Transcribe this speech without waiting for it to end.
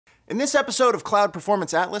In this episode of Cloud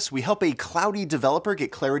Performance Atlas, we help a cloudy developer get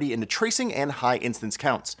clarity into tracing and high instance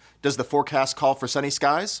counts. Does the forecast call for sunny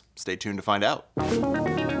skies? Stay tuned to find out.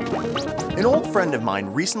 An old friend of mine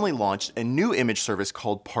recently launched a new image service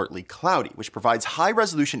called Partly Cloudy, which provides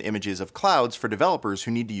high-resolution images of clouds for developers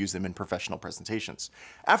who need to use them in professional presentations.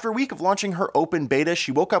 After a week of launching her open beta,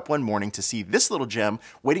 she woke up one morning to see this little gem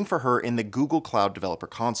waiting for her in the Google Cloud Developer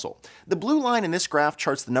Console. The blue line in this graph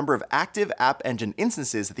charts the number of active App Engine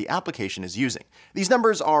instances that the application is using. These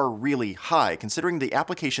numbers are really high, considering the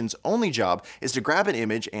application's only job is to grab an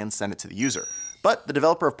image and send it to the user. But the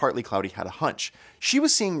developer of Partly Cloudy had a hunch. She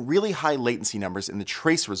was seeing really high latency numbers in the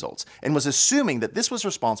trace results, and was assuming that this was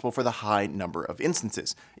responsible for the high number of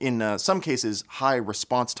instances. In some cases, high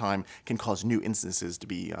response time can cause new instances to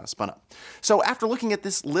be spun up. So after looking at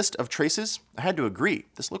this list of traces, I had to agree,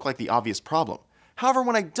 this looked like the obvious problem. However,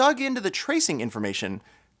 when I dug into the tracing information,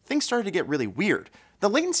 things started to get really weird. The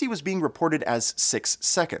latency was being reported as 6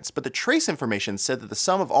 seconds, but the trace information said that the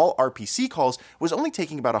sum of all RPC calls was only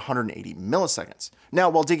taking about 180 milliseconds. Now,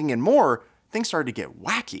 while digging in more, things started to get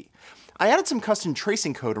wacky. I added some custom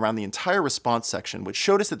tracing code around the entire response section, which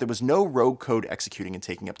showed us that there was no rogue code executing and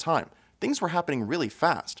taking up time. Things were happening really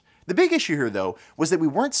fast. The big issue here, though, was that we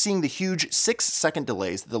weren't seeing the huge 6-second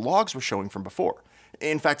delays that the logs were showing from before.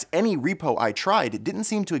 In fact, any repo I tried didn't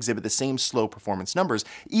seem to exhibit the same slow performance numbers,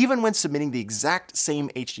 even when submitting the exact same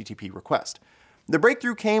HTTP request. The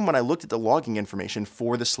breakthrough came when I looked at the logging information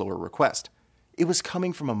for the slower request. It was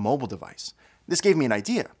coming from a mobile device. This gave me an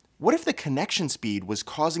idea. What if the connection speed was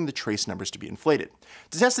causing the trace numbers to be inflated?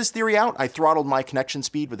 To test this theory out, I throttled my connection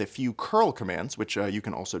speed with a few curl commands, which you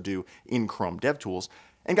can also do in Chrome DevTools,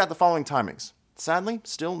 and got the following timings. Sadly,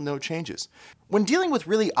 still no changes. When dealing with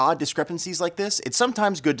really odd discrepancies like this, it's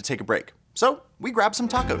sometimes good to take a break. So we grabbed some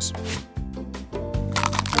tacos.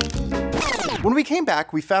 When we came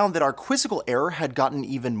back, we found that our quizzical error had gotten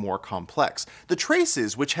even more complex. The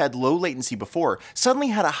traces, which had low latency before, suddenly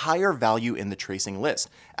had a higher value in the tracing list.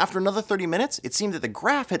 After another 30 minutes, it seemed that the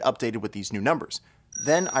graph had updated with these new numbers.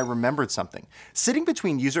 Then I remembered something. Sitting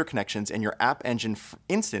between user connections and your App Engine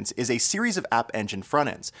instance is a series of App Engine front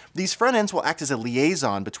ends. These front ends will act as a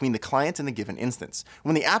liaison between the client and the given instance.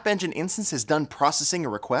 When the App Engine instance is done processing a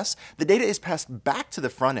request, the data is passed back to the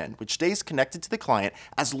front end, which stays connected to the client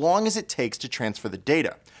as long as it takes to transfer the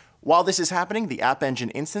data. While this is happening, the App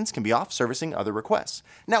Engine instance can be off servicing other requests.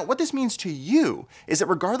 Now, what this means to you is that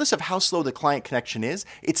regardless of how slow the client connection is,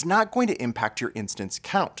 it's not going to impact your instance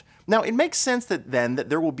count. Now, it makes sense that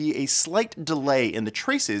there will be a slight delay in the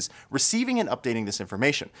traces receiving and updating this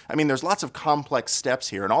information. I mean, there's lots of complex steps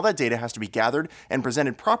here, and all that data has to be gathered and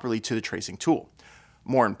presented properly to the tracing tool.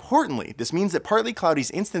 More importantly, this means that Partly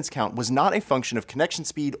Cloudy's instance count was not a function of connection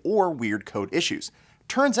speed or weird code issues.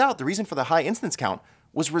 Turns out the reason for the high instance count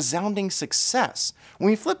was resounding success. When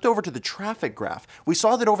we flipped over to the traffic graph, we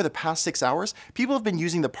saw that over the past 6 hours, people have been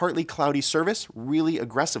using the Partly Cloudy service really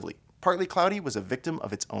aggressively. Partly Cloudy was a victim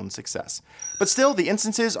of its own success. But still, the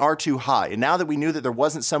instances are too high, and now that we knew that there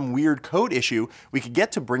wasn't some weird code issue, we could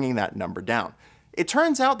get to bringing that number down. It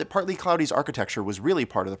turns out that Partly Cloudy's architecture was really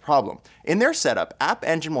part of the problem. In their setup, App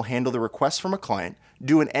Engine will handle the request from a client,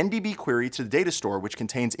 do an NDB query to the data store which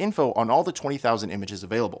contains info on all the 20,000 images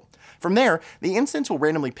available. From there, the instance will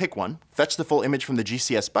randomly pick one, fetch the full image from the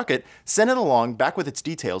GCS bucket, send it along back with its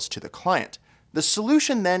details to the client. The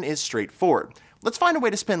solution then is straightforward. Let's find a way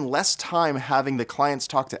to spend less time having the clients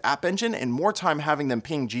talk to App Engine and more time having them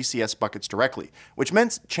ping GCS buckets directly, which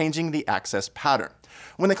meant changing the access pattern.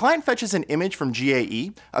 When the client fetches an image from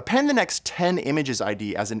GAE, append the next 10 images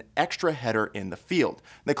ID as an extra header in the field.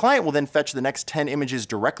 The client will then fetch the next 10 images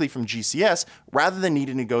directly from GCS rather than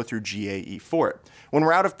needing to go through GAE for it. When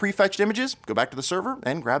we're out of prefetched images, go back to the server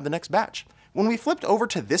and grab the next batch. When we flipped over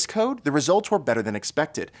to this code, the results were better than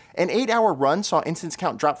expected. An 8-hour run saw instance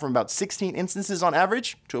count drop from about 16 instances on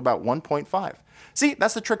average to about 1.5. See,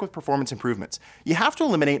 that's the trick with performance improvements. You have to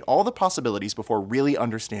eliminate all the possibilities before really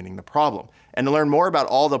understanding the problem. And to learn more about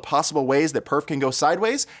all the possible ways that perf can go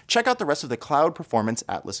sideways, check out the rest of the Cloud Performance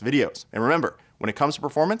Atlas videos. And remember, when it comes to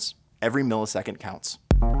performance, every millisecond counts.